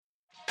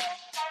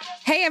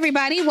Hey,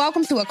 everybody.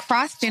 Welcome to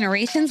Across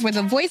Generations, where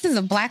the voices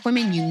of Black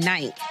women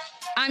unite.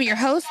 I'm your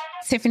host,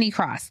 Tiffany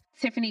Cross.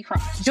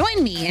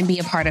 Join me and be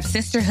a part of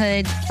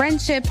sisterhood,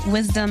 friendship,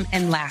 wisdom,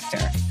 and laughter.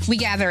 We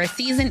gather a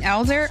seasoned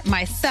elder,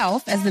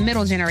 myself as the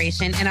middle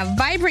generation, and a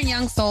vibrant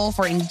young soul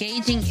for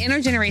engaging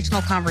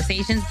intergenerational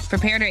conversations.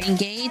 Prepare to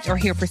engage or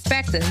hear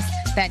perspectives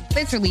that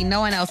literally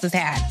no one else has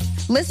had.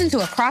 Listen to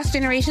Across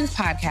Generations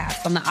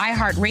podcast on the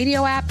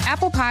iHeartRadio app,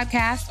 Apple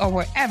Podcasts, or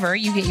wherever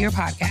you get your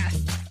podcasts.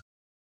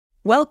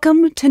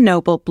 Welcome to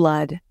Noble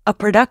Blood, a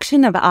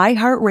production of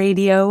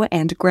iHeartRadio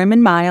and Grim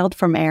and Mild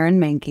from Aaron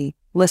Mahnke.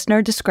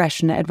 Listener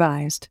discretion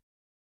advised.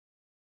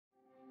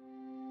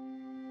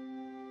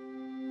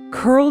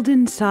 Curled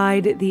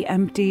inside the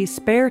empty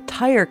spare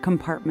tire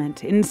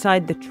compartment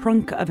inside the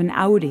trunk of an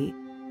Audi,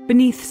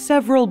 beneath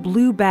several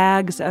blue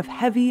bags of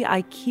heavy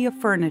IKEA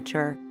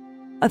furniture,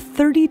 a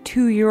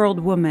 32-year-old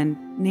woman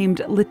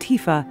named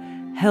Latifa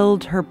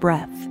held her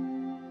breath.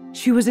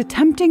 She was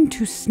attempting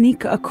to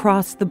sneak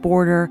across the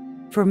border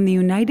from the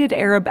United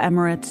Arab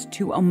Emirates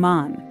to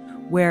Oman,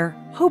 where,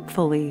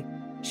 hopefully,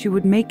 she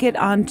would make it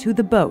onto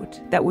the boat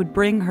that would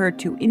bring her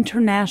to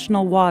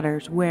international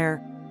waters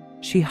where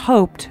she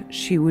hoped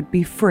she would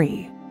be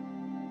free.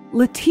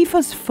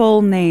 Latifa's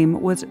full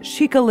name was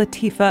Sheika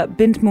Latifa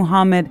bint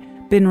Muhammad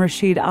bin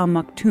Rashid Al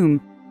Maktoum,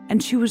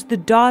 and she was the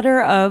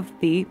daughter of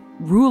the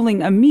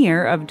ruling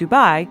emir of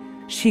Dubai,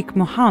 Sheikh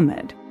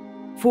Mohammed.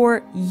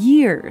 For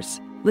years,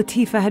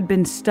 Latifa had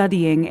been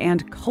studying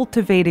and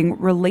cultivating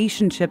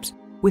relationships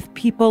with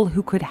people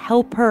who could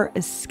help her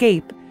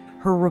escape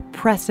her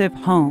repressive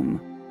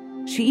home.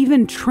 She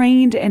even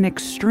trained in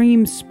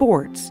extreme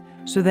sports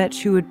so that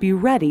she would be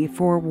ready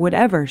for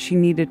whatever she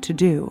needed to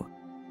do.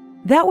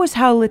 That was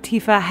how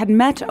Latifa had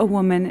met a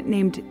woman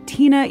named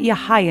Tiina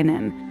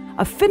Yahayanen,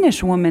 a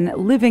Finnish woman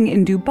living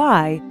in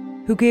Dubai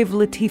who gave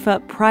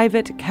Latifa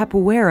private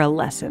capoeira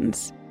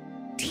lessons.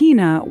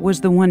 Tiina was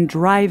the one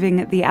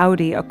driving the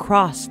Audi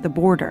across the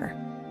border.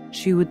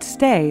 She would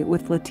stay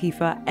with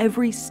Latifa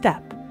every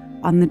step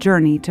on the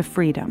journey to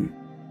freedom.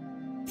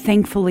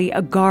 Thankfully,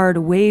 a guard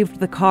waved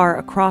the car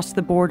across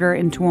the border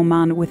into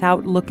Oman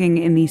without looking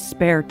in the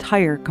spare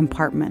tire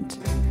compartment.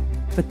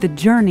 But the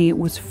journey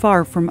was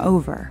far from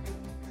over.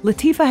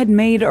 Latifa had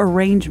made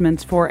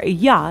arrangements for a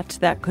yacht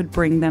that could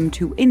bring them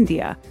to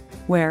India,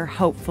 where,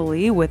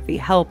 hopefully, with the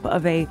help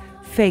of a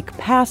fake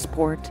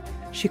passport,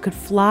 she could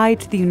fly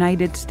to the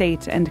United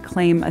States and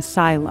claim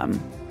asylum.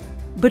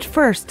 But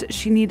first,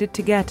 she needed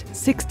to get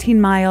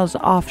 16 miles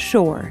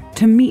offshore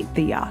to meet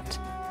the yacht.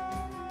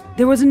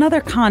 There was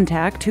another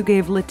contact who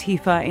gave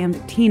Latifa and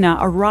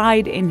Tiina a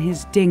ride in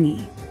his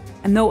dinghy,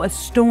 and though a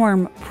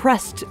storm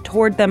pressed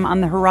toward them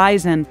on the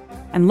horizon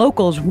and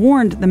locals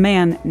warned the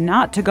man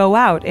not to go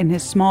out in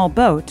his small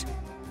boat,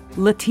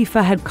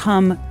 Latifa had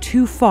come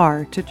too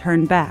far to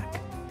turn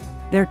back.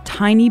 Their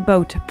tiny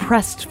boat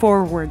pressed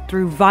forward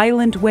through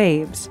violent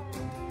waves,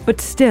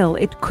 but still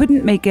it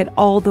couldn't make it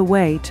all the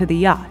way to the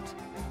yacht.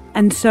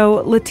 And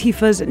so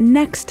Latifa's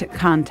next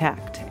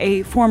contact,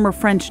 a former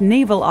French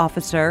naval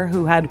officer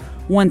who had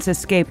once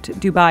escaped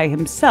Dubai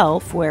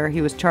himself, where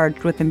he was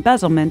charged with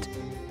embezzlement,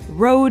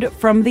 rowed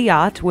from the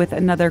yacht with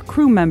another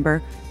crew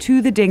member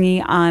to the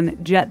dinghy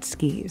on jet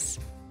skis.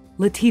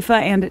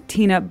 Latifa and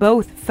Tiina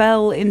both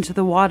fell into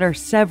the water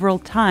several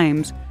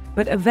times,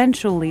 but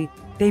eventually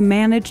they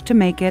managed to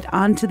make it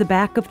onto the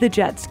back of the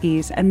jet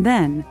skis and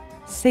then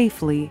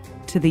safely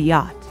to the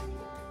yacht.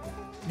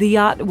 The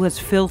yacht was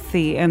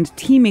filthy and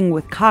teeming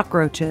with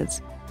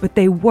cockroaches, but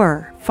they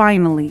were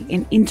finally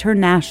in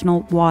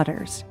international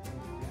waters.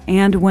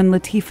 And when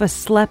Latifa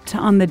slept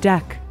on the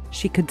deck,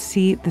 she could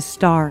see the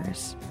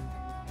stars.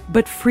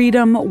 But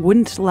freedom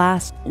wouldn't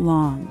last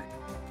long.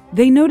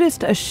 They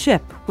noticed a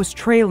ship was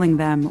trailing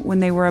them when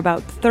they were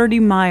about 30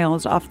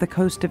 miles off the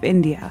coast of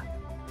India.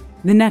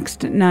 The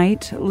next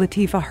night,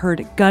 Latifa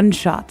heard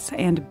gunshots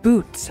and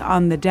boots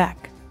on the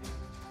deck.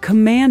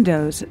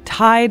 Commandos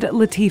tied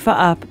Latifa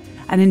up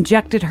and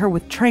injected her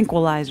with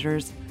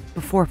tranquilizers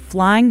before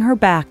flying her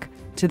back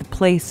to the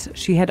place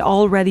she had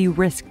already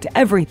risked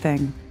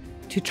everything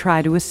to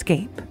try to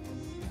escape.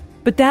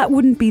 But that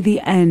wouldn't be the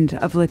end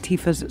of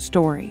Latifa's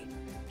story.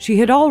 She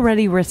had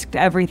already risked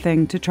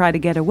everything to try to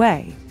get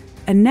away,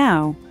 and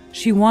now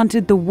she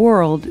wanted the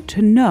world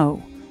to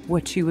know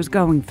what she was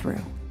going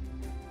through.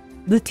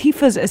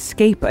 Latifa's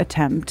escape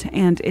attempt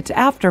and its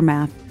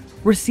aftermath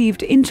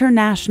received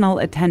international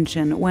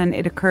attention when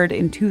it occurred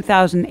in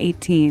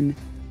 2018.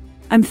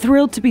 I'm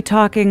thrilled to be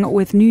talking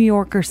with New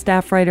Yorker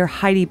staff writer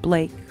Heidi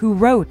Blake, who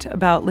wrote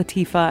about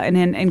Latifa in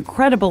an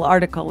incredible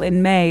article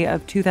in May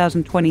of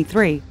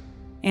 2023,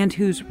 and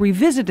who's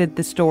revisited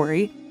the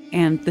story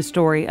and the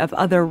story of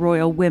other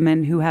royal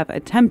women who have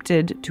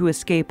attempted to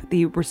escape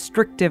the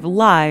restrictive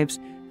lives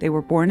they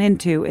were born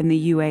into in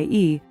the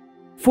UAE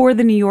for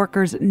the New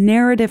Yorker's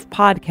narrative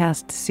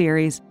podcast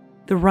series,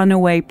 The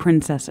Runaway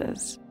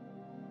Princesses.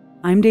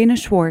 I'm Dana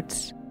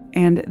Schwartz,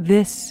 and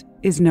this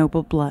is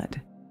Noble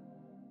Blood.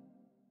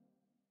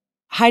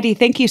 Heidi,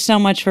 thank you so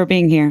much for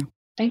being here.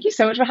 Thank you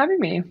so much for having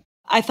me.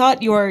 I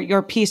thought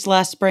your piece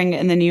last spring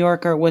in the New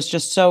Yorker was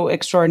just so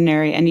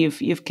extraordinary, and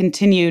you've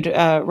continued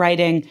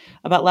writing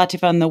about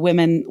Latifa and the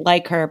women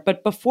like her.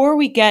 But before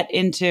we get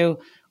into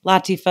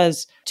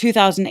Latifa's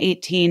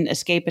 2018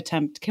 escape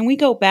attempt, can we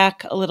go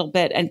back a little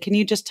bit, and can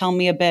you just tell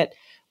me a bit?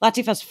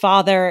 Latifa's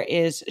father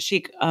is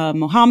Sheikh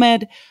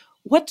Mohammed.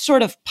 What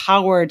sort of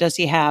power does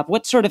he have?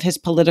 What's sort of his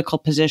political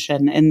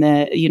position in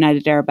the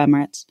United Arab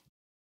Emirates?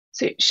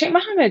 So Sheikh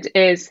Mohammed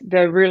is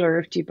the ruler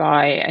of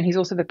Dubai, and he's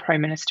also the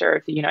Prime Minister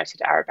of the United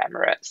Arab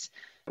Emirates,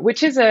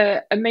 which is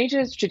a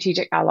major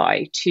strategic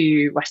ally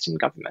to Western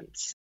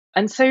governments.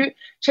 And so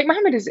Sheikh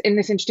Mohammed is in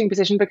this interesting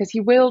position because he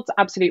wields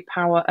absolute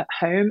power at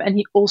home, and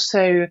he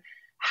also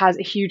has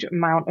a huge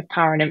amount of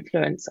power and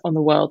influence on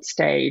the world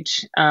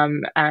stage.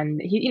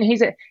 And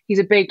he's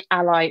a big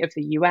ally of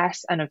the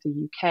US and of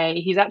the UK.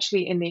 He's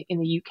actually in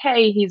the UK,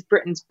 he's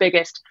Britain's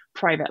biggest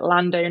private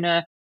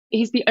landowner.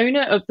 He's the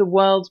owner of the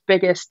world's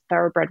biggest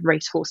thoroughbred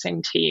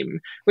racehorsing team,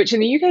 which in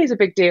the UK is a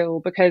big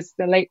deal because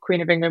the late Queen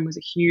of England was a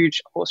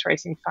huge horse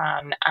racing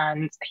fan,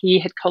 and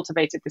he had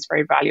cultivated this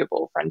very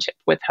valuable friendship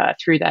with her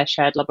through their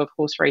shared love of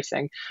horse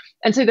racing.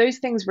 And so those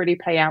things really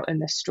play out in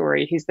this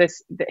story.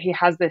 He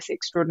has this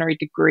extraordinary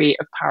degree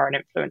of power and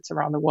influence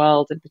around the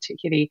world, and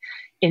particularly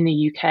in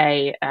the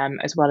UK,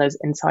 as well as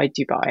inside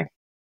Dubai.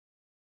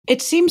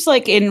 It seems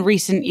like in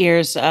recent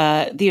years,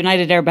 the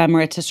United Arab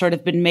Emirates has sort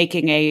of been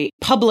making a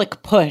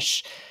public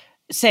push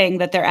saying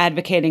that they're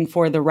advocating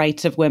for the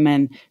rights of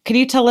women. Can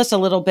you tell us a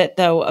little bit,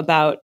 though,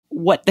 about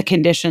what the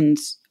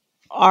conditions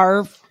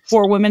are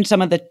for women,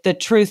 some of the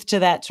truth to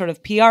that sort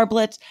of PR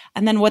blitz,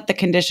 and then what the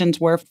conditions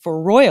were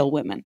for royal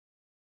women?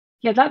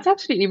 Yeah, that's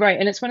absolutely right.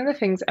 And it's one of the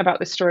things about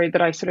the story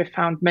that I sort of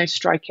found most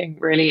striking,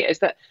 really, is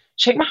that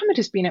Sheikh Mohammed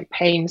has been at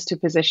pains to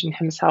position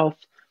himself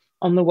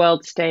on the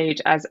world stage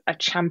as a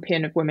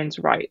champion of women's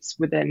rights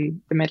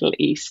within the Middle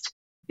East.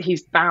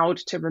 He's vowed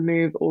to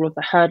remove all of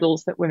the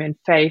hurdles that women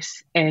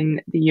face in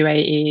the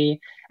UAE.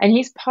 And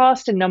he's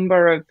passed a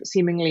number of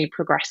seemingly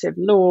progressive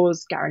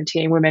laws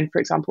guaranteeing women, for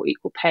example,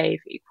 equal pay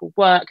for equal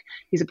work.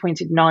 He's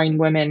appointed 9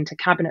 women to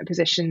cabinet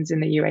positions in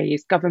the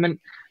UAE's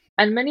government.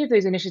 And many of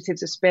those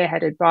initiatives are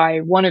spearheaded by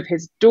one of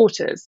his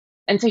daughters.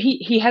 And so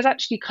he has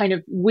actually kind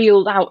of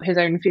wheeled out his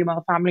own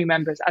female family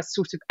members as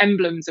sort of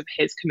emblems of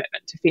his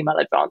commitment to female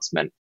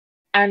advancement.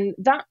 And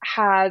that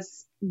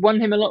has won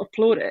him a lot of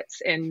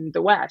plaudits in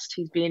the West.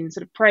 He's been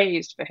sort of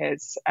praised for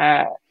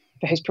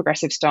his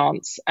progressive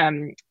stance.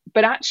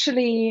 But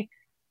actually,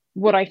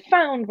 what I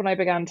found when I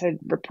began to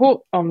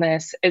report on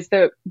this is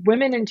that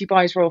women in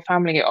Dubai's royal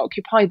family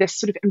occupy this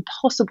sort of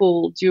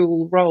impossible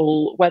dual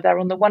role, where they're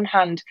on the one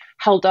hand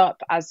held up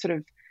as sort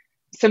of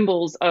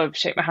symbols of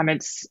Sheikh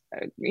Mohammed's,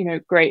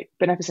 great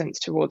beneficence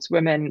towards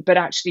women, but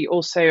actually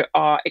also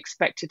are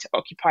expected to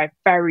occupy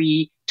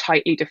very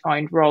tightly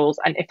defined roles.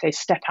 And if they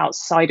step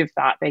outside of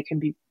that, they can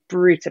be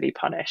brutally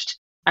punished.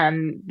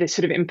 And the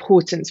sort of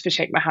importance for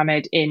Sheikh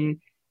Mohammed in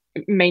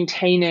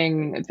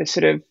maintaining the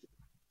sort of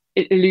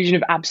illusion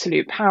of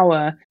absolute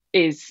power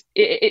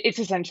it's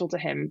essential to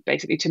him,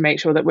 basically, to make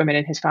sure that women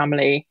in his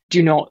family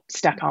do not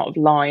step out of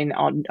line,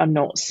 are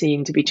not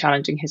seen to be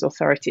challenging his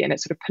authority. And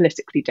it's sort of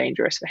politically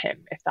dangerous for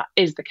him if that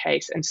is the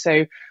case. And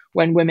so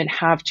when women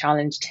have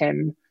challenged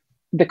him,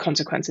 the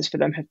consequences for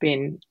them have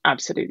been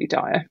absolutely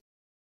dire.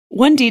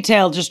 One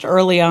detail just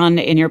early on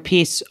in your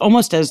piece,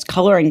 almost as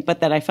coloring,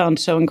 but that I found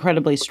so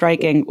incredibly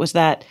striking, was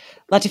that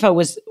Latifa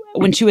was,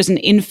 when she was an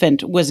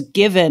infant, was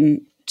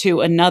given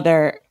to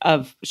another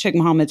of Sheikh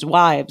Mohammed's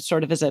wives,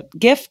 sort of as a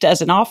gift,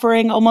 as an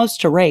offering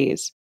almost to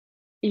raise.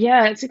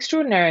 Yeah, it's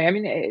extraordinary. I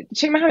mean,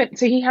 Sheikh Mohammed,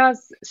 so he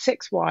has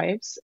 6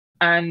 wives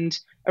and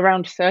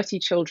around 30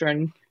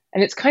 children.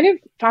 And it's kind of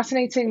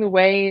fascinating the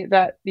way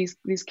that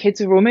these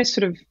kids are almost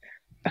sort of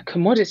a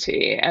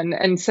commodity.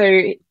 And so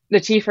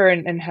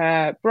Latifa and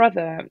her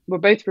brother were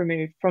both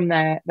removed from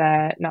their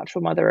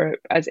natural mother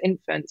as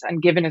infants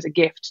and given as a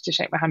gift to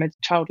Sheikh Mohammed's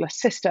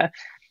childless sister,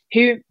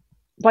 who,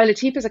 by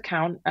Latifa's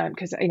account,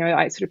 because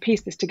I sort of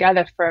pieced this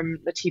together from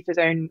Latifa's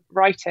own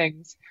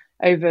writings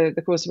over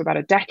the course of about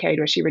a decade,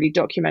 where she really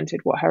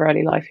documented what her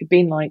early life had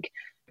been like.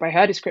 By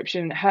her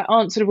description, her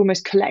aunt sort of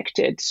almost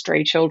collected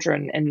stray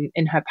children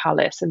in her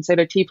palace. And so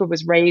Latifa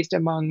was raised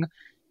among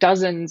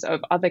dozens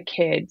of other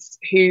kids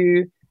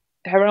who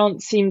her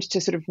aunt seemed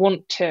to sort of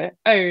want to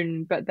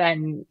own, but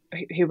then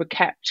who were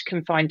kept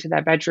confined to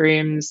their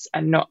bedrooms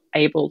and not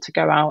able to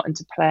go out and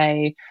to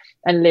play,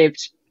 and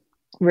lived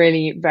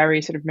really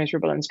very sort of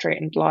miserable and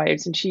straitened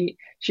lives. And she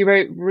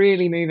wrote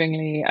really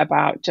movingly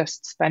about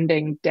just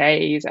spending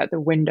days at the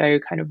window,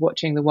 kind of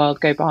watching the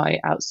world go by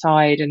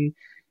outside. And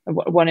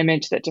one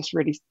image that just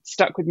really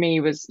stuck with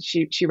me was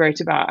she wrote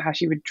about how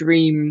she would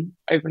dream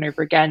over and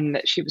over again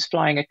that she was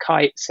flying a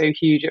kite so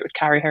huge it would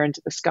carry her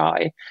into the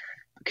sky,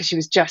 because she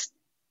was just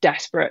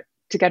desperate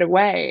to get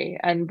away.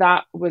 And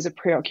that was a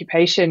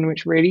preoccupation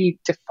which really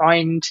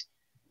defined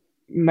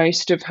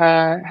most of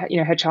her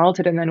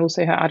childhood and then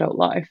also her adult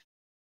life.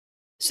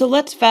 So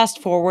let's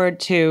fast forward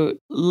to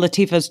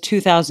Latifah's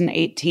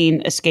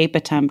 2018 escape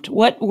attempt.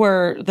 What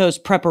were those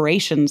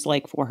preparations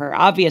like for her?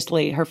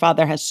 Obviously, her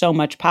father has so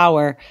much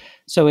power,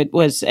 so it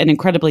was an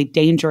incredibly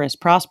dangerous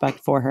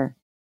prospect for her.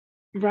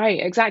 Right,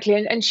 exactly.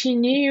 And she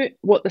knew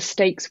what the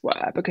stakes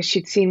were because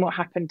she'd seen what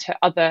happened to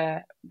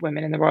other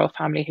women in the royal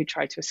family who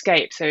tried to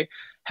escape. So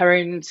her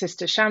own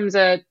sister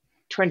Shamsa,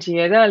 20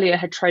 years earlier,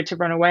 had tried to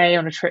run away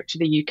on a trip to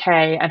the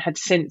UK and had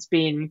since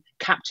been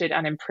captured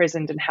and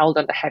imprisoned and held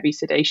under heavy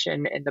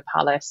sedation in the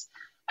palace.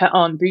 Her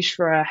aunt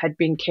Bushra had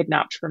been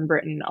kidnapped from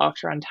Britain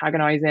after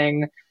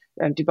antagonizing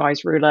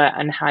Dubai's ruler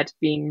and had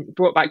been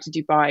brought back to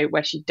Dubai,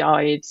 where she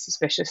died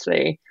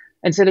suspiciously.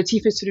 And so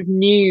Latifah sort of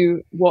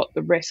knew what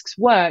the risks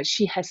were.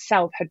 She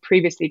herself had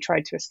previously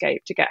tried to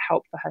escape to get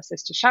help for her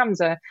sister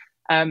Shamsa,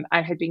 and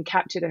had been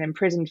captured and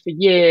imprisoned for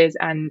years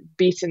and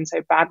beaten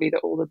so badly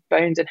that all the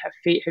bones in her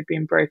feet had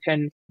been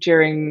broken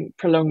during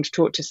prolonged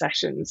torture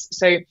sessions.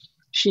 So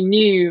she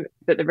knew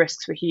that the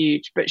risks were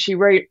huge, but she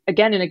wrote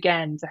again and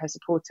again to her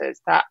supporters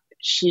that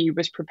she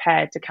was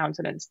prepared to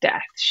countenance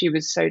death. She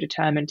was so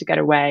determined to get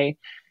away.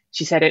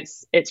 She said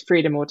it's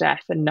freedom or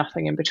death and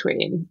nothing in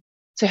between.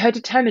 So her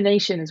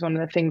determination is one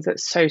of the things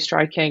that's so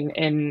striking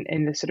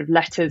in the sort of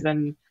letters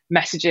and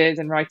messages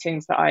and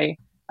writings that I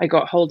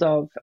got hold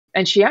of.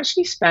 And she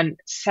actually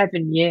spent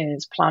 7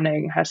 years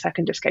planning her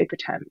second escape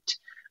attempt.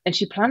 And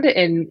she planned it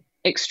in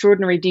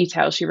extraordinary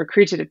detail. She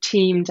recruited a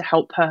team to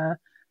help her,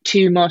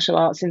 2 martial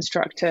arts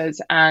instructors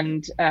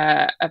and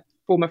a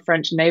former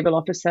French naval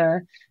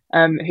officer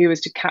who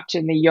was to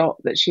captain the yacht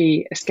that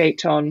she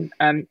escaped on.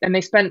 And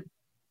they spent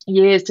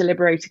years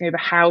deliberating over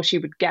how she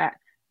would get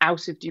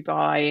out of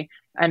Dubai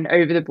and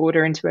over the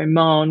border into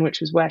Oman, which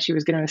was where she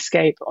was going to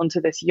escape,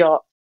 onto this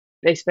yacht.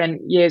 They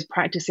spent years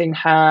practicing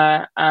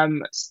her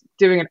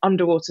doing an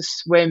underwater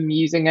swim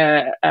using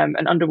an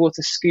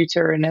underwater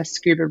scooter and a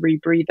scuba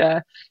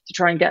rebreather to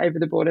try and get over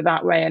the border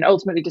that way, and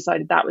ultimately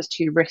decided that was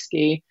too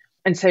risky.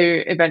 And so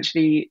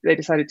eventually they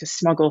decided to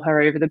smuggle her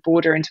over the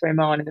border into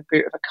Oman in the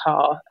boot of a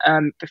car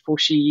before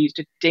she used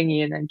a dinghy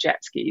and then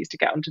jet skis to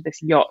get onto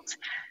this yacht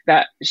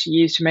that she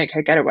used to make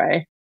her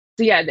getaway.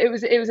 So yeah, it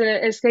was an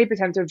escape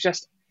attempt of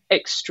just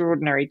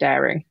extraordinary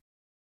daring.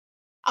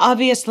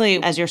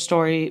 Obviously, as your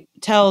story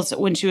tells,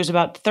 when she was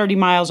about 30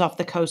 miles off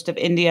the coast of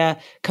India,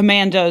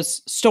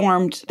 commandos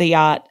stormed the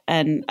yacht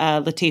and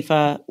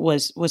Latifah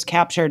was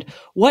captured.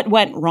 What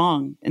went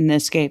wrong in the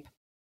escape?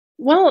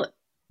 Well,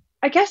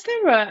 I guess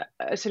there were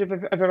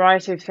a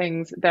variety of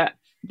things that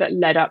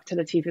led up to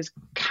Latifah's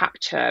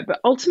capture, but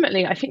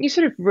ultimately, I think you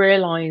sort of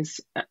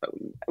realize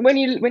when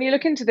you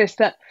look into this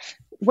that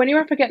when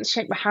you're up against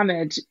Sheikh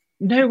Mohammed,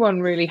 no one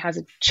really has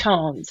a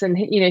chance, and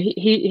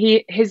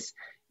his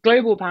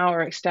global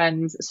power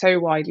extends so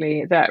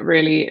widely that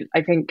really,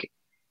 I think,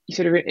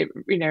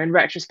 in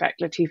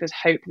retrospect, Latifah's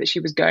hope that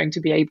she was going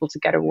to be able to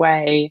get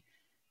away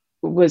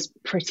was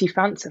pretty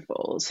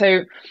fanciful.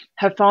 So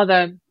her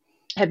father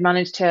had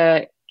managed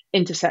to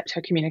intercept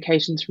her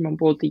communications from on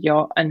board the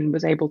yacht and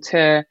was able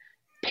to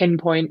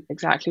pinpoint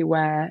exactly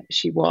where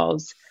she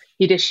was.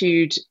 He'd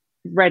issued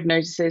red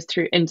notices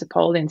through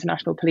Interpol, the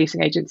international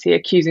policing agency,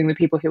 accusing the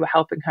people who were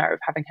helping her of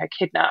having her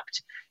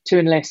kidnapped, to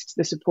enlist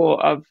the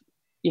support of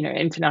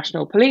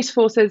international police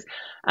forces.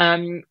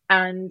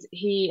 And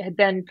he had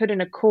then put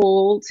in a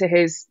call to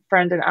his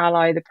friend and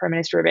ally, the Prime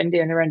Minister of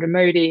India, Narendra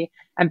Modi,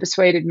 and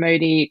persuaded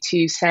Modi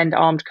to send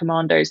armed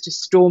commandos to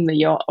storm the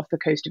yacht off the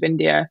coast of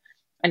India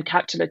and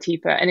capture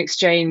Latifah in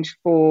exchange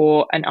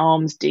for an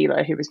arms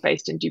dealer who was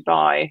based in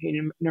Dubai,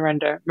 who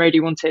Narendra Modi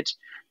wanted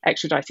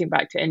extraditing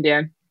back to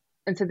India.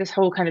 And so this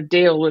whole kind of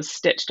deal was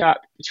stitched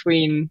up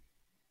between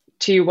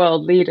 2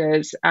 world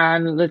leaders,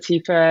 and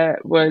Latifah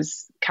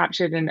was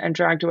captured and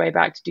dragged away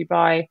back to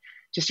Dubai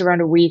just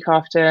around a week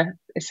after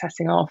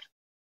setting off.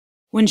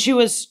 When she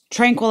was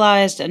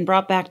tranquilized and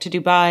brought back to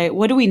Dubai,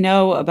 what do we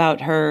know about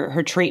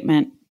her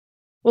treatment?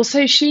 Well,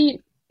 so she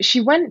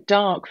went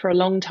dark for a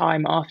long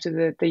time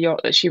after the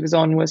yacht that she was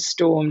on was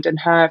stormed, and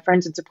her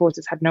friends and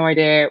supporters had no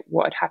idea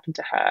what had happened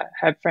to her.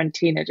 Her friend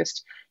Tina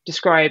just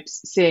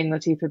describes seeing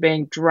Latifah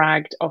being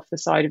dragged off the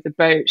side of the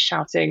boat,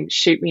 shouting,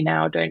 "Shoot me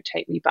now, don't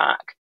take me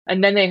back."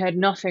 And then they heard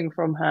nothing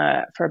from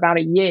her for about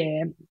a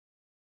year.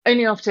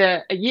 Only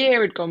after a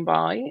year had gone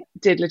by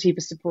did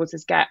Latifah's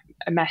supporters get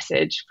a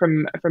message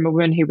from a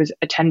woman who was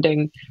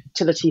attending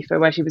to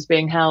Latifah where she was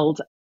being held.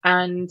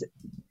 And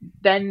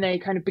then they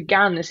kind of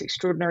began this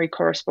extraordinary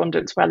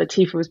correspondence where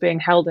Latifah was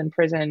being held in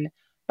prison,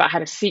 but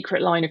had a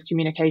secret line of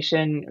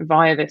communication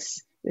via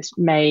this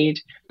maid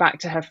back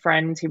to her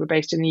friends who were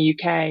based in the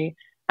UK,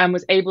 and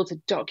was able to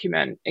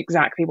document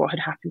exactly what had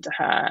happened to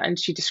her. And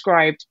she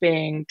described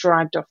being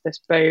dragged off this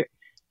boat,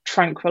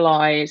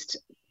 tranquilized,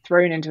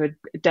 thrown into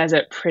a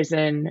desert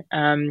prison,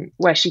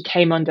 where she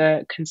came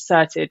under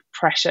concerted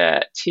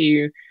pressure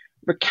to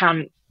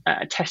recant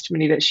a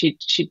testimony that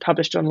she'd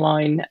published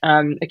online,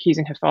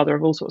 accusing her father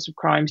of all sorts of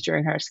crimes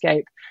during her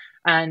escape.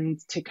 and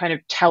to kind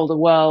of tell the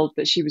world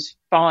that she was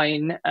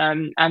fine,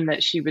 and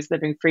that she was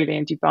living freely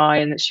in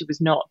Dubai, and that she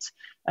was not,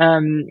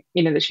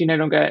 that she no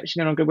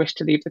longer wished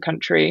to leave the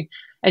country.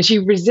 And she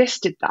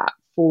resisted that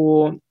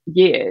for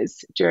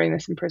years during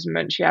this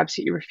imprisonment. She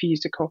absolutely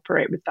refused to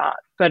cooperate with that.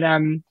 But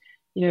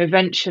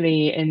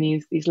eventually in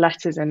these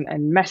letters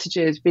and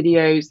messages,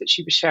 videos that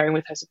she was sharing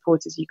with her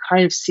supporters, you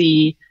kind of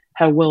see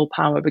her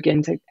willpower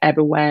begin to ebb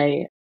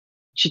away.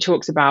 She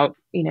talks about,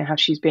 how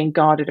she's being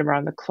guarded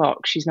around the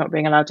clock. She's not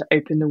being allowed to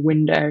open the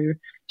window.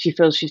 She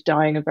feels she's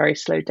dying a very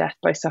slow death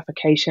by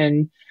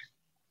suffocation.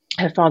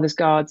 Her father's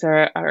guards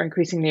are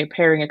increasingly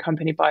appearing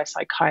accompanied by a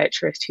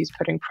psychiatrist who's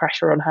putting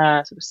pressure on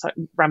her, sort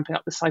of ramping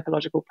up the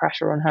psychological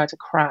pressure on her to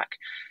crack.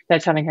 They're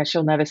telling her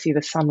she'll never see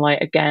the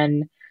sunlight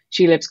again.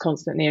 She lives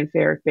constantly in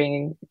fear of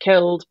being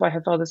killed by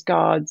her father's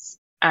guards.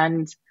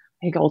 And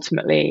I think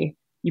ultimately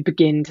you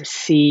begin to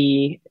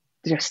see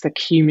just the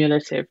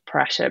cumulative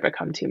pressure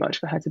become too much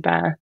for her to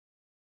bear.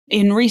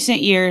 In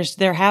recent years,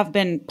 there have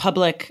been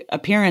public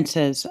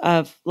appearances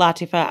of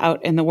Latifa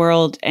out in the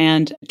world,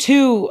 and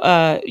 2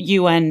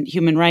 UN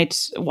Human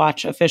Rights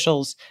Watch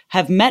officials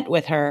have met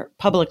with her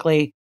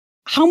publicly.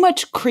 How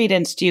much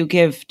credence do you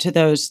give to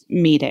those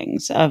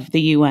meetings of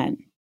the UN?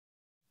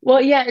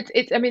 Well, yeah,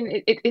 it's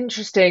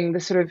interesting, the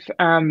sort of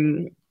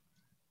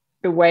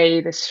the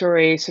way the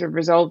story sort of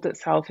resolved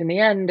itself in the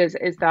end is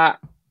that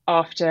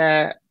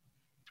after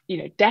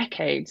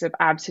decades of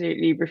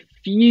absolutely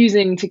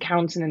refusing to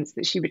countenance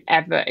that she would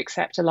ever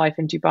accept a life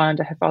in Dubai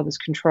under her father's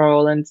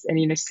control, and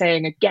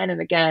saying again and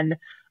again,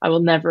 I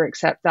will never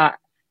accept that,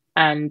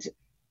 and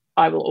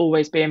I will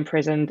always be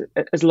imprisoned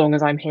as long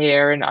as I'm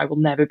here, and I will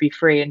never be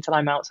free until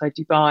I'm outside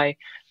Dubai.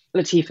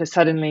 Latifa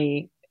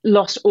suddenly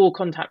lost all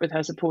contact with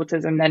her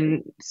supporters, and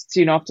then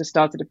soon after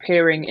started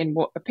appearing in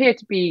what appeared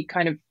to be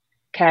kind of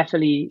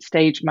carefully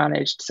stage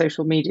managed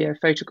social media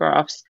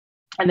photographs.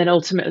 And then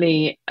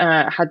ultimately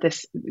had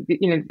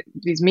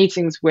these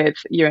meetings with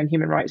UN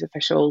human rights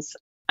officials.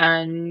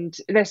 And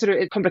they're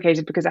sort of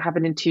complicated because it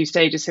happened in 2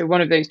 stages. So one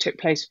of those took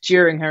place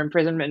during her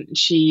imprisonment.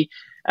 She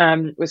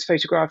was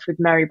photographed with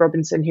Mary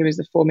Robinson, who was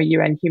the former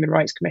UN Human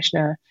Rights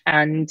Commissioner,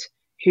 and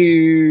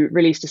who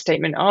released a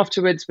statement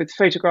afterwards with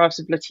photographs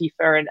of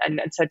Latifa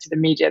and said to the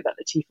media that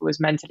Latifa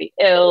was mentally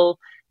ill,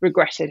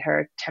 regretted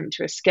her attempt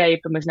to escape,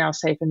 and was now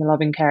safe in the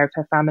loving care of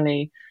her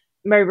family.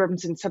 Mary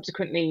Robinson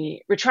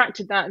subsequently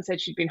retracted that and said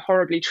she'd been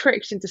horribly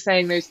tricked into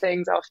saying those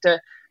things after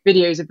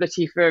videos of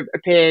Latifa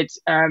appeared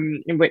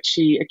in which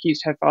she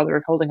accused her father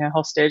of holding her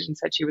hostage and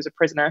said she was a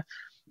prisoner.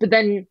 But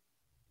then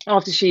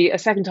after she a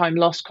second time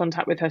lost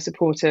contact with her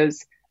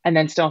supporters and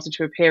then started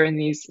to appear in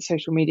these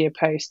social media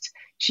posts,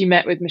 she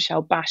met with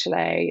Michelle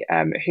Bachelet,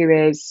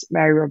 who is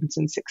Mary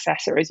Robinson's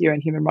successor as UN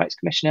Human Rights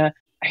Commissioner,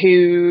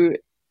 who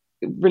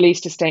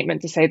released a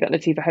statement to say that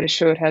Latifa had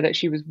assured her that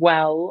she was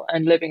well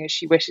and living as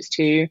she wishes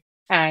to,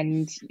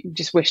 and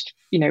just wished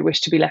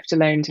to be left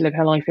alone to live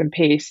her life in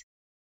peace.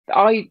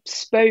 I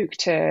spoke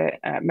to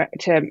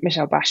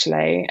Michelle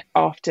Bachelet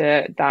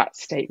after that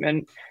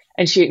statement,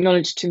 and she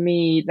acknowledged to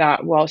me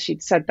that while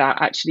she'd said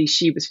that, actually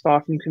she was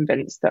far from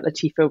convinced that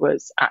Latifa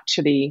was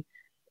actually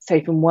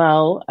safe and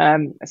well,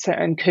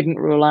 and couldn't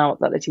rule out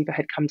that Latifa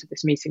had come to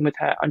this meeting with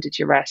her under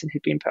duress and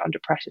had been put under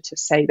pressure to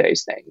say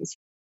those things.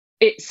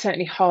 It's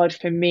certainly hard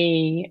for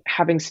me,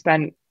 having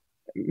spent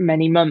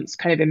many months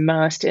kind of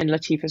immersed in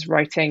Latifa's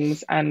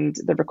writings and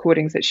the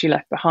recordings that she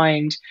left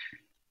behind,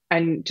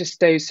 and just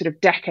those sort of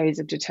decades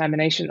of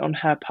determination on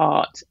her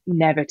part,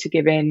 never to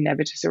give in,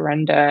 never to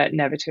surrender,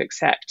 never to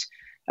accept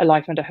a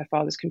life under her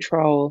father's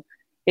control.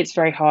 It's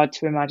very hard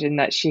to imagine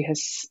that she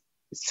has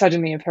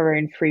suddenly, of her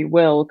own free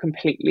will,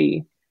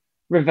 completely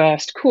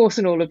reversed course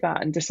and all of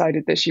that and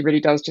decided that she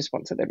really does just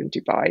want to live in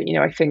Dubai.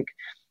 I think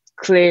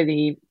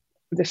clearly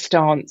the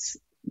stance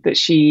that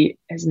she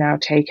has now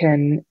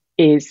taken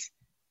is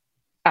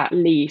at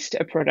least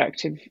a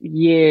product of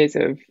years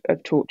of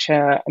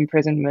torture,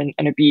 imprisonment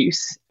and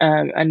abuse,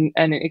 and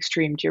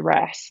extreme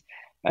duress.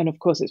 And of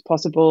course, it's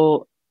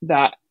possible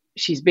that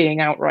she's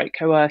being outright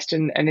coerced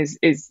and is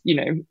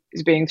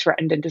being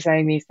threatened into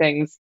saying these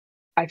things.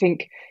 I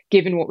think,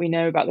 given what we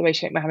know about the way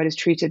Sheikh Mohammed has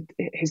treated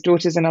his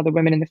daughters and other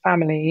women in the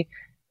family,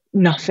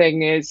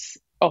 nothing is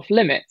off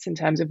limits in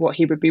terms of what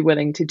he would be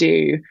willing to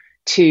do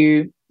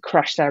to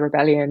crush their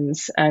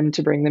rebellions and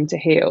to bring them to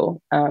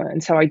heel.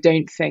 And so I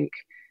don't think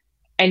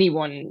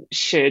anyone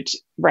should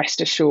rest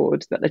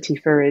assured that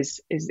Latifa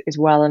is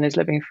well and is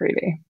living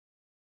freely.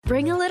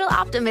 Bring a little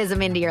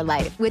optimism into your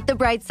life with The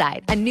Bright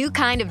Side, a new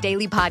kind of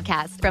daily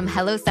podcast from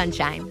Hello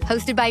Sunshine,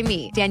 hosted by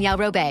me, Danielle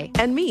Robay.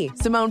 And me,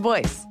 Simone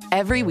Boyce.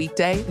 Every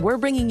weekday, we're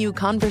bringing you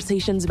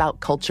conversations about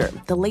culture,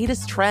 the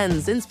latest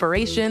trends,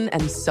 inspiration,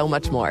 and so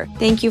much more.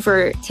 Thank you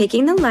for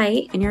taking the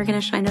light, and you're going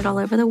to shine it all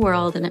over the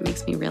world, and it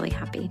makes me really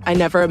happy. I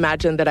never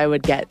imagined that I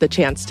would get the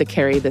chance to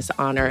carry this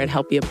honor and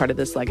help be a part of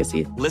this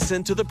legacy.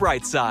 Listen to The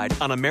Bright Side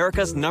on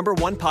America's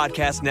 #1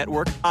 podcast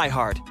network,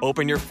 iHeart.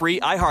 Open your free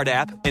iHeart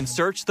app and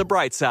search The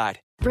Bright Side.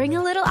 Bring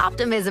a little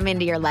optimism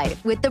into your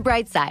life with The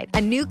Bright Side,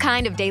 a new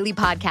kind of daily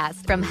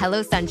podcast from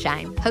Hello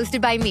Sunshine, hosted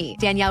by me,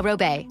 Danielle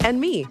Robay. And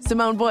me,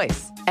 Simone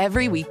Boyce.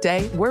 Every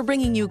weekday, we're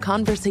bringing you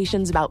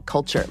conversations about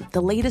culture,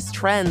 the latest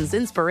trends,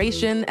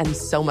 inspiration, and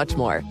so much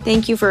more.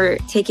 Thank you for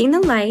taking the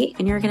light,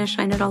 and you're going to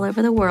shine it all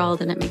over the world,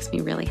 and it makes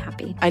me really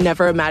happy. I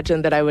never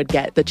imagined that I would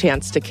get the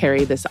chance to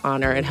carry this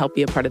honor and help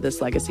be a part of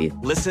this legacy.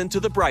 Listen to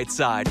The Bright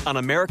Side on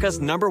America's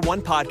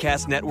 #1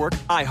 podcast network,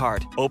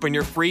 iHeart. Open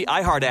your free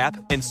iHeart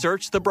app and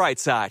search The Bright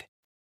Side.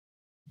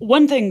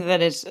 One thing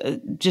that is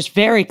just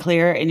very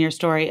clear in your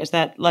story is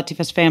that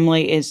Latifah's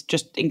family is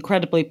just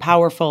incredibly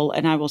powerful,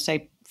 and I will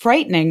say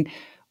frightening.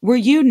 Were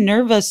you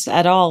nervous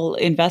at all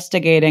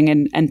investigating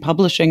and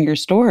publishing your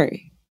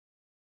story?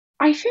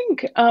 I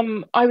think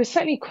I was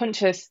certainly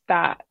conscious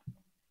that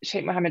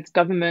Sheikh Mohammed's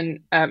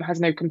government has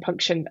no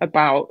compunction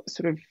about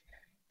sort of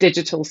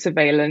digital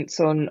surveillance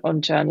on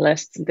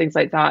journalists and things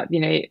like that. You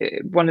know,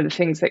 one of the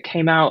things that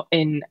came out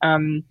in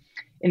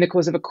the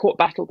course of a court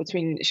battle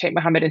between Sheikh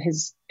Mohammed and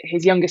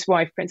his youngest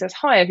wife, Princess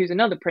Haya, who's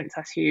another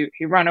princess who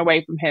ran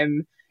away from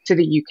him to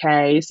the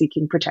UK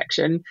seeking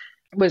protection,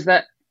 was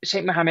that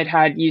Sheikh Mohammed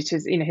had used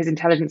his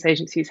intelligence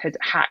agencies had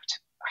hacked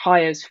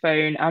Haya's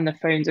phone and the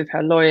phones of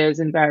her lawyers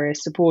and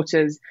various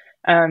supporters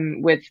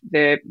with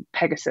the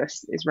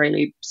Pegasus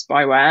Israeli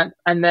spyware,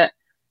 and that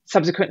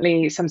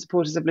subsequently some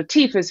supporters of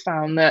Latifah's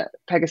found that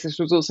Pegasus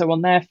was also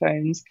on their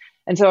phones.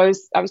 And so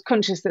I was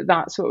conscious that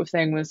that sort of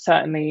thing was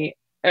certainly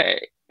a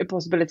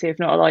possibility, if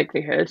not a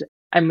likelihood,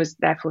 and was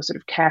therefore sort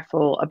of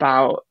careful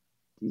about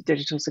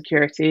digital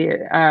security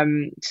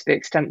to the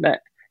extent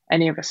that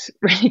any of us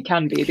really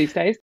can be these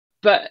days.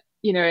 But,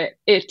 you know,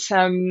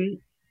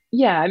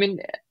 I mean,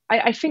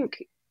 I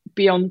think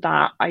beyond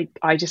that,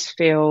 I just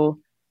feel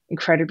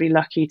incredibly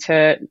lucky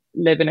to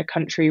live in a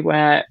country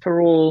where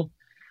for all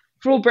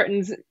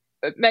Britain's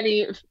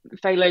many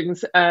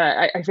failings,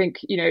 I think,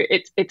 you know,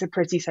 it's a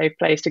pretty safe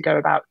place to go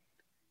about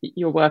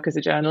your work as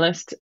a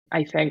journalist.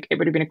 I think it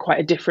would have been quite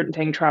a different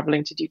thing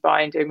traveling to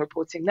Dubai and doing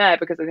reporting there,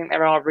 because I think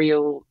there are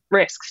real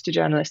risks to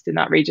journalists in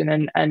that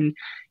region. And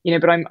you know,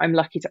 but I'm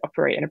lucky to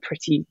operate in a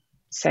pretty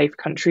safe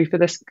country for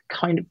this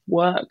kind of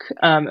work.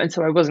 And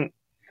so I wasn't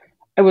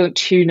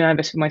too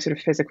nervous for my sort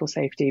of physical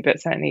safety,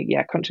 but certainly,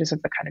 conscious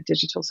of the kind of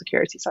digital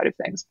security side of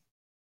things.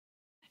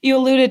 You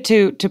alluded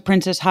to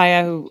Princess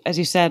Haya, who, as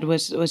you said,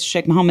 was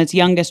Sheikh Mohammed's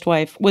youngest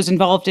wife, was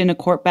involved in a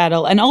court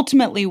battle and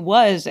ultimately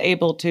was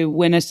able to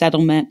win a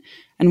settlement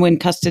and win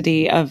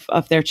custody of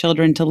their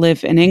children to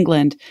live in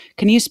England.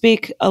 Can you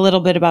speak a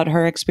little bit about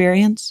her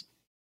experience?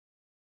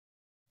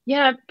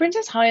 Yeah,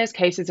 Princess Haya's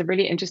case is a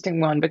really interesting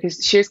one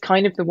because she is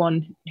kind of the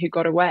one who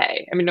got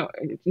away. I mean, not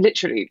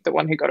literally the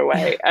one who got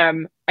away.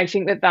 I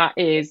think that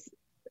is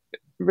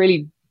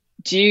really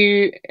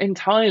due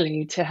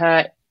entirely to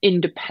her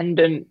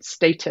independent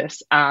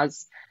status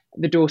as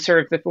the daughter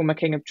of the former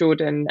king of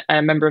Jordan,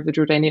 a member of the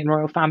Jordanian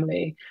royal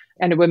family,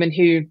 and a woman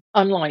who,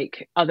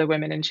 unlike other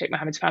women in Sheikh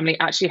Mohammed's family,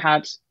 actually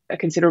had a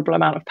considerable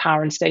amount of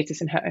power and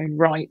status in her own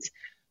right.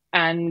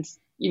 And,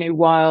 you know,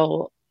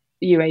 while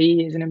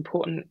UAE is an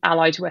important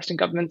ally to Western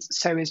governments,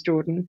 so is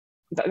Jordan.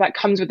 That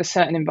comes with a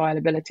certain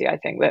inviolability, I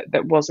think,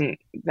 that wasn't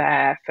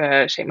there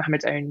for Sheikh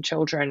Mohammed's own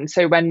children.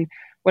 So when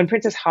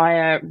Princess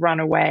Haya ran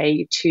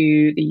away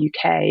to the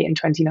UK in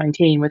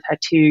 2019 with her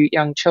two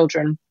young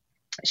children,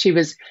 she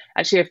was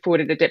actually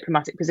afforded a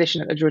diplomatic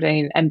position at the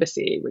Jordanian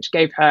embassy, which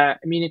gave her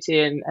immunity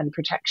and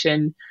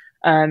protection.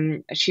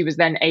 She was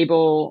then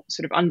able,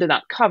 sort of under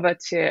that cover,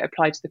 to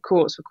apply to the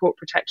courts for court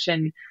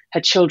protection.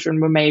 Her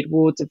children were made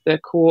wards of the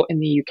court in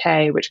the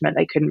UK, which meant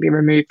they couldn't be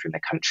removed from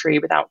the country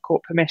without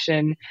court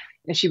permission.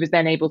 And she was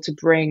then able to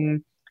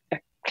bring a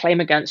claim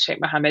against Sheikh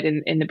Mohammed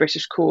in the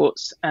British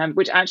courts,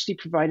 which actually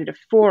provided a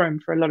forum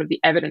for a lot of the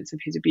evidence of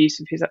his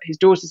abuse of his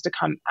daughters to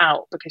come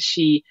out, because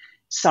she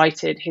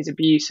cited his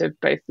abuse of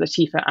both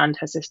Latifah and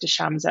her sister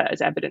Shamsa as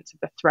evidence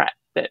of the threat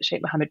that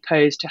Sheikh Mohammed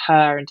posed to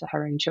her and to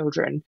her own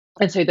children.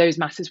 And so those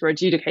matters were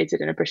adjudicated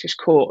in a British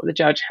court. The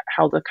judge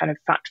held a kind of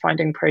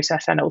fact-finding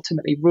process and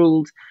ultimately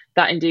ruled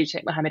that indeed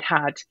Sheikh Mohammed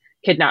had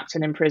kidnapped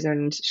and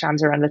imprisoned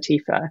Shamsa and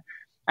Latifah.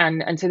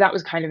 And so that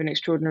was kind of an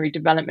extraordinary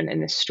development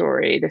in this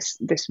story,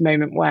 this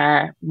moment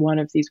where one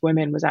of these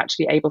women was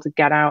actually able to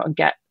get out and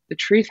get the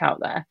truth out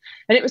there.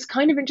 And it was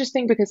kind of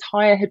interesting because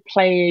Haya had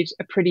played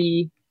a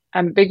pretty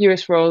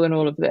ambiguous role in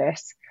all of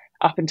this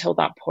up until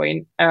that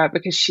point,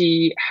 because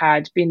she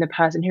had been the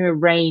person who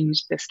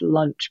arranged this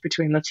lunch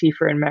between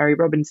Latifah and Mary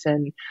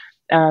Robinson,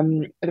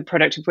 the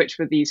product of which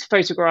were these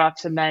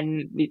photographs and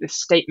then the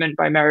statement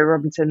by Mary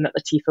Robinson that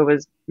Latifah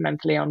was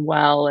mentally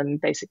unwell and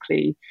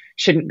basically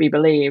shouldn't be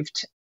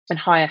believed. And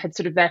Haya had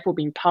sort of therefore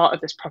been part of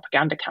this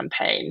propaganda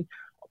campaign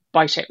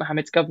by Sheikh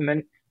Mohammed's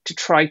government to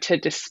try to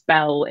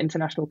dispel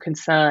international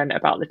concern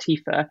about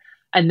Latifah,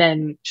 and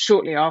then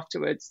shortly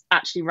afterwards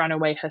actually ran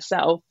away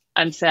herself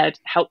and said,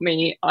 "Help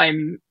me,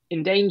 I'm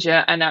in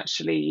danger," and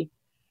actually,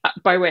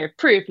 by way of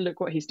proof,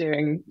 look what he's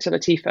doing to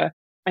Latifah.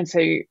 And so,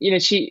 you know,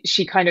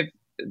 she kind of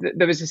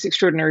there was this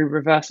extraordinary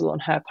reversal on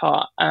her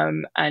part.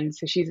 And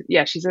so she's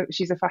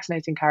a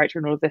fascinating character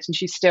in all of this, and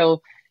she's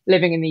still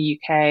living in the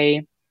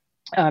UK.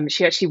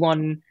 She actually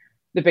won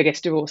the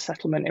biggest divorce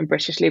settlement in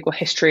British legal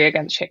history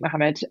against Sheikh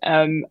Mohammed,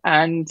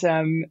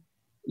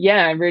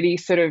 really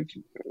sort of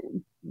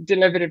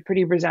delivered a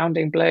pretty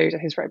resounding blow to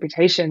his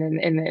reputation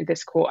in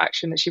this court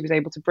action that she was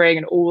able to bring,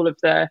 and all of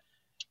the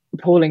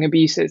appalling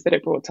abuses that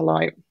it brought to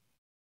light.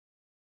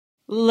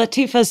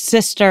 Latifa's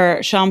sister,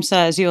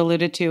 Shamsa, as you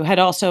alluded to, had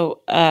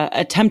also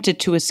attempted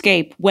to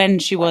escape when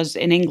she was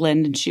in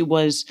England, and she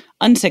was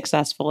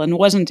unsuccessful and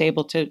wasn't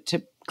able to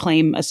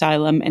claim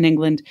asylum in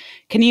England.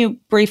 Can you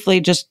briefly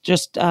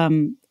just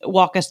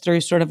walk us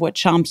through sort of what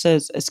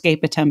Shamsa's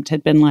escape attempt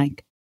had been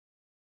like?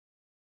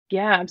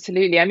 Yeah,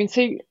 absolutely. I mean,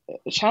 so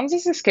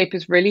Shamsa's escape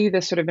is really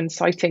the sort of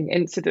inciting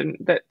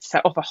incident that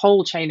set off a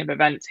whole chain of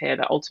events here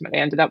that ultimately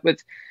ended up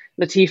with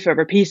Latifa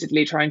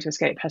repeatedly trying to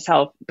escape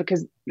herself,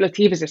 because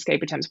Latifa's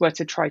escape attempts were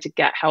to try to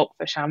get help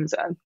for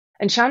Shamsa.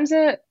 And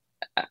Shamsa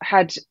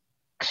had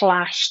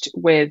clashed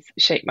with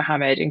Sheikh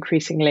Mohammed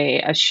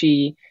increasingly as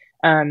she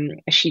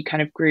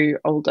kind of grew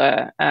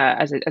older.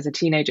 As a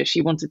teenager,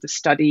 she wanted to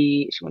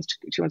study, she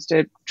wants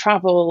to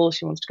travel,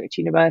 she wants to go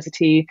to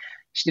university.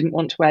 She didn't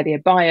want to wear the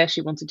abaya.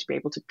 She wanted to be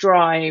able to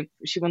drive.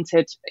 She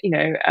wanted,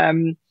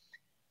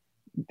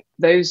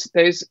 those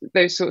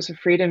sorts of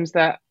freedoms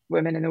that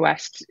women in the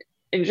West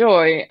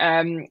enjoy.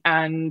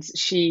 And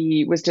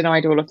she was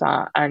denied all of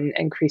that, and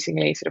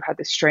increasingly sort of had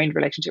this strained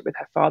relationship with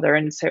her father.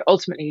 And so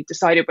ultimately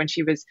decided when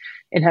she was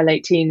in her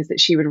late teens that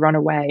she would run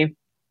away.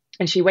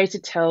 And she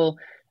waited till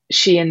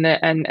she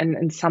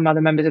and some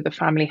other members of the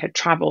family had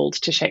travelled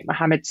to Sheikh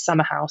Mohammed's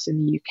summer house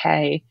in the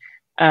UK.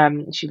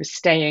 She was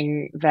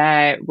staying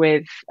there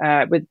with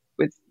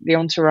the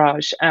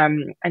entourage,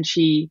 and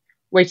she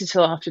waited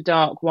till after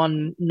dark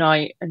one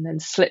night and then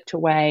slipped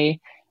away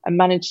and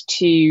managed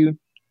to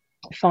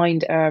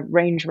find a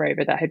Range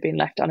Rover that had been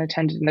left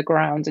unattended in the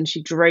grounds. And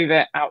she drove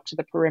it out to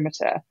the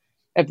perimeter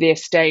of the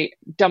estate,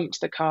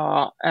 dumped the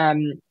car,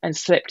 and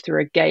slipped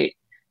through a gate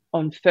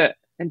on foot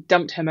and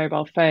dumped her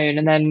mobile phone,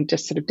 and then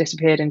just sort of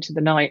disappeared into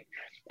the night.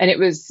 And it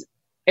was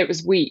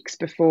weeks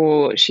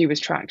before she was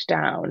tracked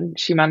down.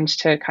 She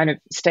managed to kind of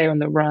stay on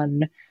the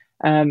run,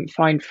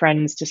 find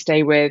friends to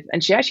stay with.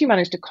 And she actually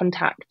managed to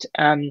contact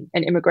an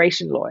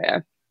immigration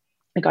lawyer,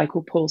 a guy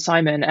called Paul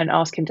Simon, and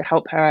ask him to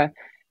help her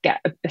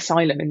get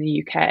asylum in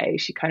the UK.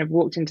 She kind of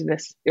walked into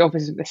the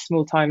office of this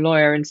small-time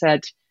lawyer and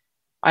said,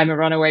 "I'm a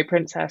runaway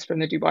princess from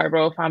the Dubai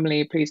royal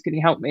family. Please, can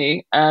you help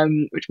me?"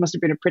 Which must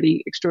have been a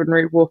pretty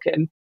extraordinary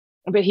walk-in.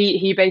 But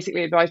he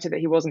basically advised her that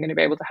he wasn't going to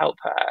be able to help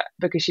her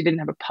because she didn't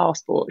have a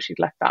passport. She'd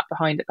left that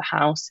behind at the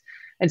house.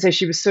 And so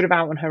she was sort of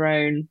out on her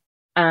own.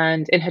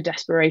 And in her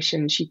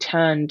desperation, she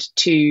turned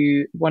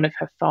to one of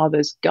her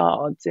father's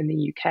guards in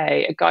the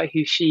UK, a guy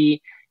who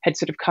she had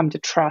sort of come to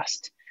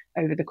trust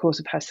over the course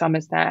of her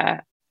summers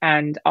there,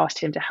 and asked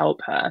him to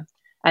help her.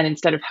 And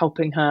instead of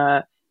helping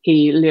her,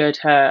 he lured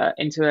her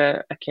into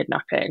a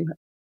kidnapping.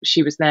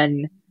 She was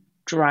then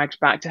dragged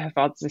back to her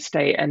father's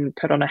estate and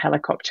put on a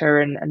helicopter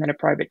and then a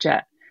private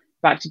jet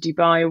back to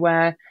Dubai,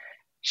 where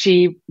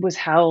she was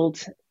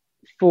held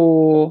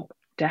for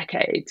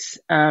decades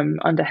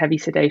under heavy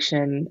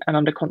sedation and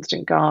under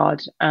constant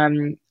guard,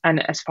 and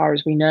as far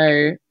as we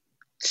know,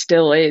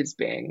 still is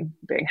being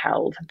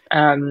held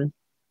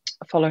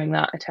following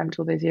that attempt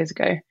all those years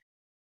ago.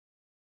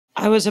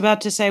 I was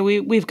about to say,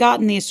 we've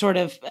gotten these sort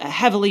of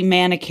heavily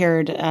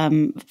manicured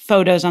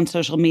photos on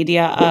social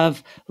media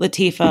of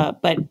Latifa,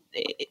 but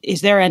is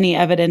there any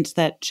evidence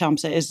that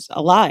Shamsa is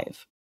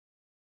alive?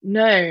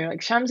 No, like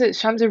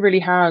Shamsa really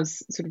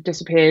has sort of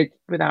disappeared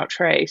without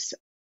trace.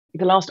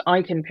 The last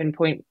I can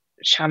pinpoint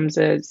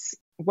Shamsa's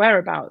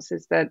whereabouts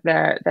is that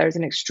there is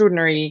an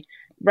extraordinary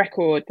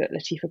record that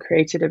Latifa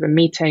created of a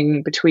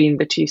meeting between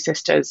the two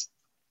sisters,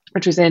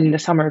 which was in the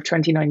summer of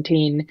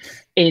 2019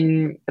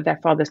 in their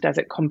father's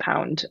desert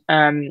compound.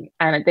 And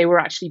they were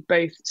actually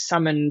both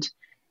summoned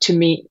to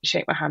meet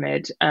Sheikh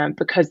Mohammed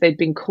because they'd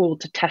been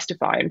called to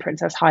testify in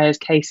Princess Haya's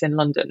case in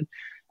London.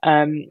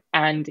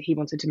 And he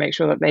wanted to make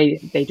sure that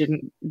they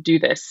didn't do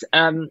this.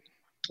 And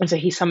so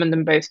he summoned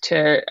them both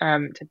to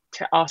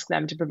ask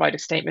them to provide a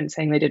statement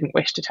saying they didn't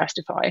wish to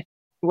testify.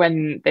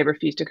 When they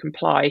refused to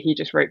comply, he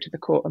just wrote to the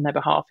court on their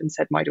behalf and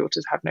said, "My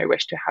daughters have no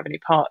wish to have any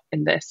part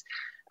in this."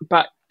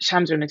 But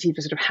Shamsa and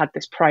Latifa sort of had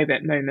this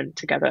private moment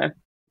together.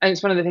 And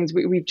it's one of the things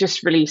we've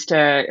just released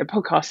a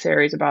podcast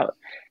series about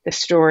this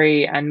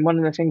story. And one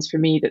of the things for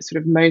me that's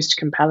sort of most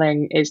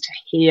compelling is to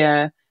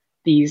hear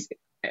these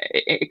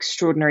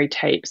extraordinary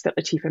tapes that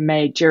Latifa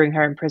made during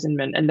her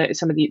imprisonment. And that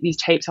some of these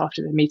tapes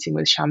after the meeting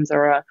with Shamsa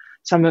are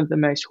some of the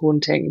most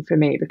haunting for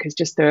me, because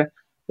just the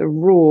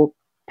raw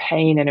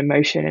pain and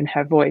emotion in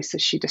her voice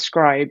as she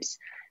describes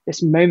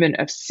this moment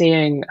of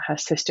seeing her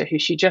sister, who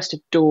she just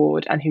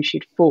adored and who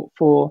she'd fought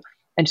for,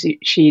 and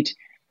she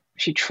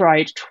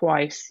tried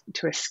twice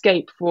to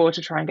escape for,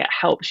 to try and get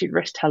help. She'd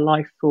risked her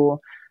life for,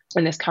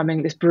 and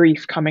this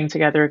brief coming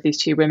together of these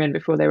two women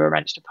before they were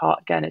wrenched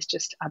apart again. It's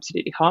just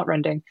absolutely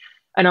heartrending.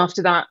 And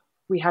after that,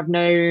 we have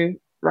no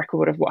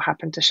record of what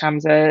happened to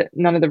Shamsa.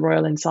 None of the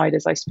royal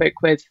insiders I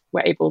spoke with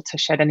were able to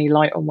shed any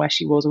light on where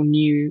she was or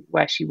knew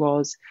where she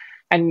was.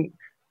 And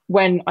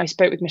when I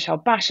spoke with Michelle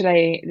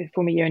Bachelet, the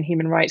former UN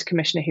Human Rights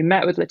Commissioner who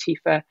met with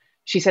Latifa,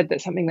 she said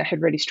that something that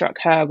had really struck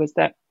her was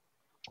that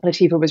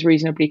Latifa was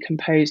reasonably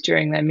composed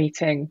during their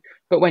meeting,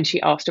 but when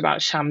she asked about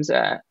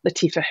Shamsa,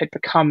 Latifa had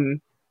become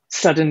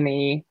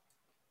suddenly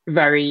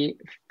very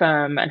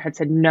firm and had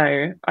said,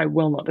 "No, I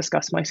will not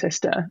discuss my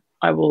sister.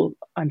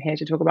 I'm here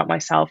to talk about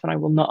myself, and I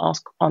will not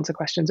answer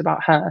questions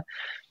about her."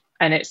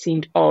 And it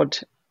seemed odd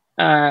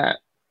that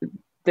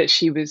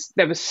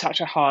there was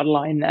such a hard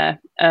line there.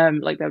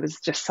 Like there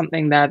was just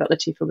something there that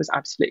Latifa was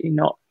absolutely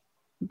not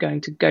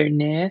going to go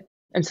near.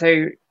 And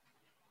so,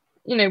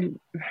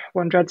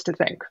 one dreads to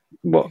think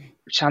what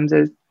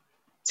Shamsa's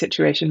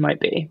situation might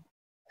be.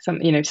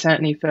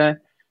 Certainly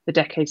for the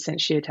decades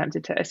since she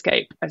attempted to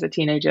escape as a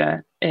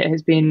teenager, it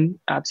has been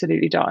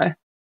absolutely dire.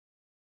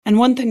 And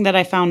one thing that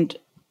I found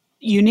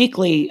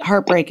uniquely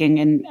heartbreaking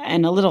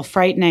and a little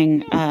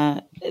frightening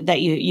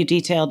that you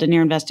detailed in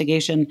your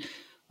investigation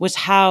was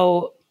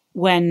how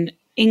when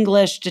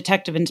English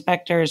detective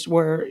inspectors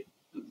were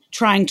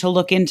trying to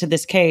look into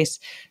this case,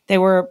 they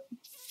were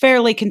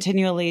fairly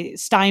continually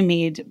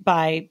stymied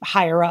by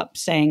higher up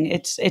saying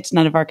it's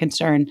none of our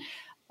concern.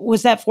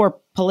 Was that for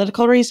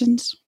political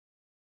reasons?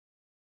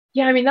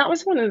 Yeah, I mean, that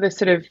was one of the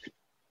sort of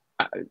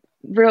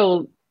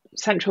real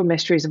central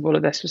mysteries of all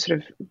of this, was sort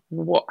of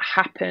what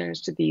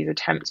happens to these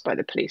attempts by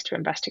the police to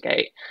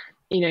investigate.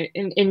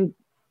 In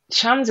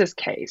Shamsa's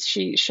case,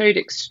 she showed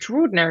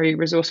extraordinary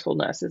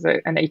resourcefulness as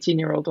an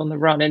 18-year-old on the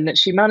run, in that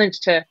she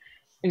managed to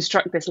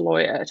instruct this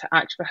lawyer to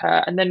act for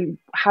her. And then,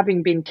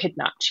 having been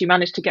kidnapped, she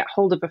managed to get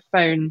hold of a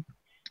phone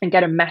and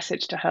get a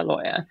message to her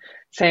lawyer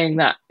saying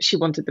that she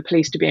wanted the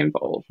police to be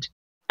involved.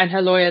 And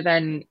her lawyer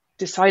then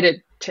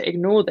decided to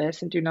ignore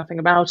this and do nothing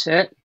about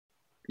it.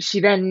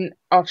 She then,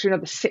 after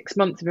another 6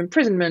 months of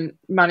imprisonment,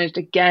 managed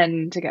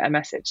again to get a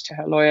message to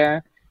her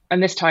lawyer.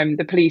 And this time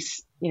the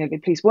police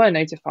were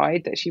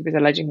notified that she was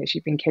alleging that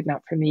she'd been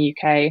kidnapped from the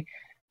UK.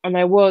 And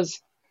there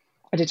was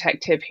a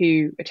detective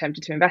who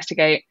attempted to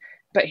investigate,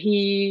 but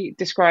he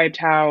described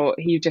how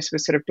he just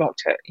was sort of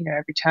blocked at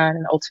every turn,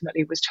 and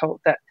ultimately was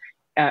told that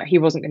he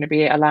wasn't going to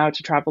be allowed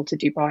to travel to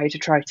Dubai to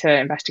try to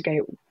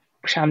investigate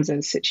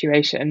Shamsa's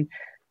situation.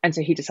 And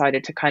so he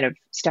decided to kind of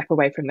step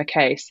away from the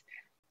case.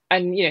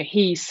 And,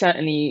 he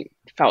certainly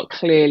felt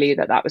clearly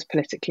that was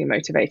politically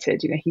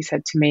motivated. He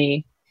said to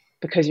me,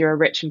 "Because you're a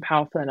rich and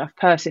powerful enough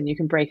person, you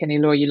can break any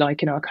law you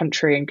like in our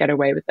country and get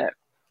away with it."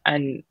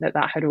 And that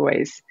had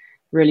always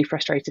really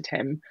frustrated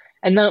him.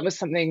 And that was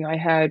something I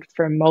heard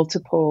from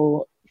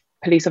multiple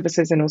police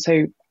officers and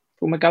also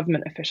former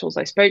government officials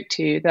I spoke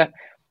to, that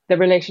the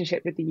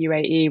relationship with the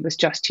UAE was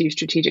just too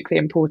strategically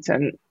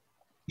important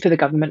for the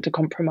government to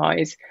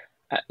compromise,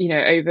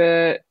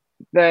 over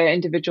the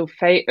individual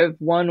fate of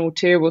one or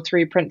two or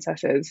three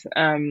princesses.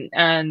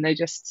 And they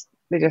just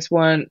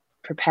weren't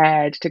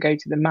prepared to go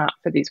to the mat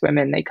for these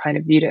women. They kind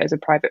of viewed it as a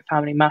private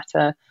family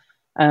matter.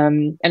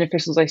 And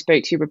officials I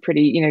spoke to were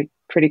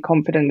pretty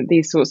confident that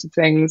these sorts of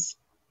things,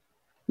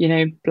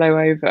 blow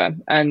over,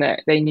 and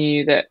that they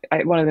knew that.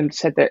 One of them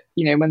said that,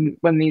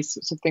 when these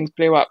sorts of things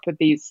blew up with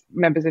these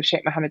members of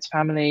Sheikh Mohammed's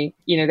family,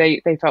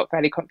 they felt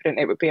fairly confident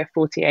it would be a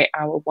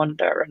 48-hour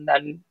wonder, and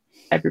then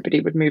everybody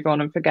would move on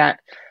and forget.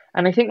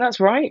 And I think that's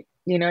right.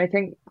 I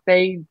think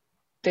they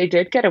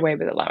did get away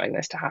with allowing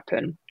this to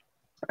happen.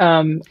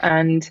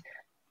 And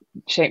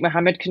Sheikh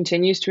Mohammed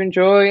continues to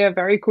enjoy a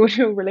very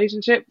cordial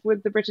relationship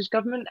with the British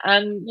government,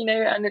 and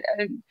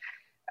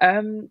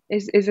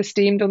is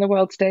esteemed on the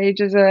world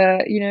stage as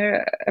a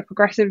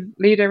progressive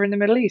leader in the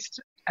Middle East.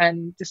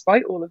 And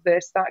despite all of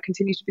this, that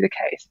continues to be the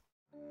case.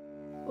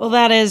 Well,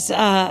 that is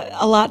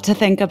a lot to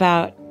think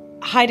about.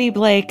 Heidi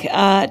Blake,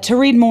 to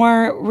read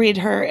more, read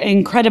her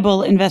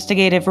incredible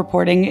investigative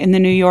reporting in The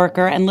New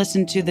Yorker and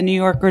listen to The New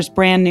Yorker's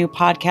brand new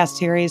podcast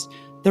series,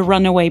 The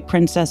Runaway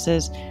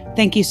Princesses.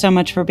 Thank you so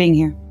much for being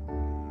here.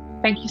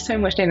 Thank you so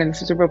much, Dana.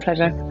 This was a real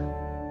pleasure.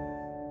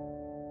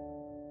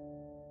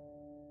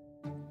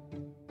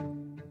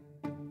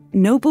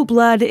 Noble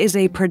Blood is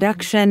a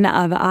production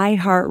of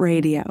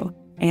iHeartRadio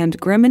and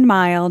Grim and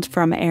Mild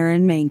from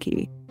Aaron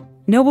Mahnke.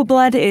 Noble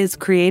Blood is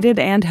created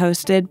and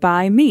hosted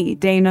by me,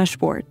 Dana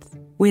Schwartz,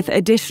 with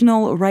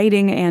additional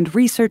writing and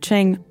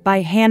researching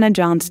by Hannah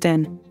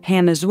Johnston,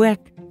 Hannah Zwick,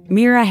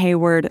 Mira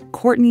Hayward,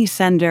 Courtney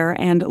Sender,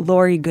 and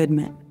Lori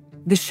Goodman.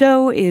 The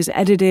show is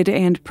edited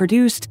and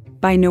produced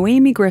by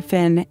Noemi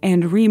Griffin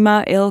and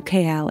Rima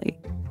Il-Kayali,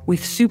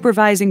 with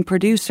supervising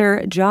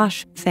producer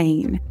Josh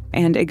Thane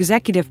and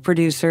executive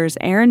producers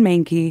Aaron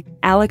Mahnke,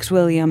 Alex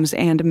Williams,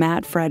 and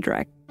Matt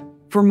Frederick.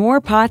 For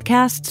more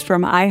podcasts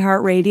from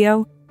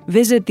iHeartRadio,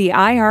 visit the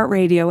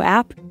iHeartRadio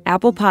app,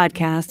 Apple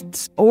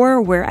Podcasts,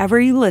 or wherever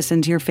you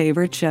listen to your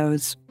favorite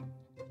shows.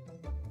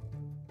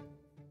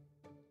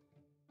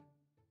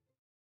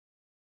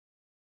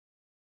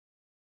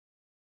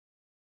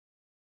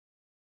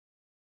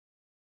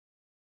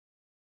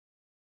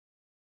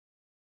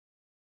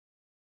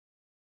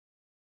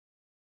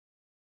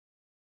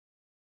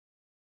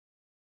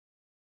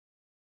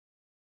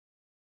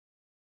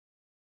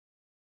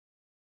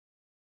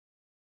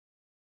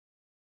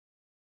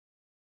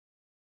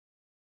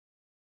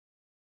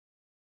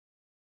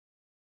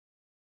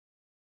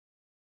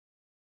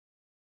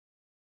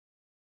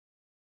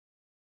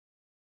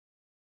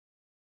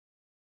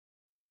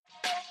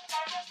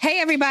 Hey,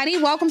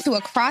 everybody. Welcome to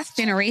Across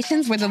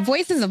Generations, where the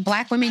voices of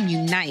Black women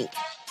unite.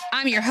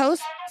 I'm your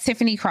host,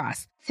 Tiffany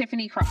Cross.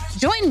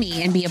 Join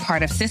me and be a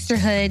part of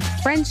sisterhood,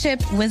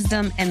 friendship,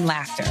 wisdom, and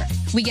laughter.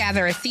 We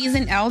gather a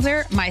seasoned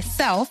elder,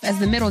 myself as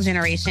the middle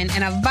generation,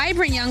 and a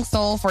vibrant young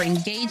soul for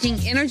engaging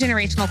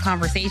intergenerational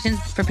conversations.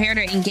 Prepare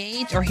to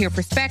engage or hear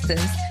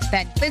perspectives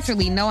that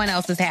literally no one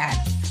else has had.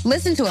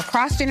 Listen to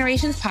Across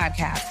Generations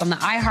podcast on the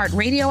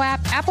iHeartRadio app,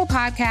 Apple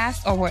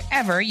Podcasts, or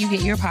wherever you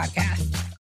get your podcasts.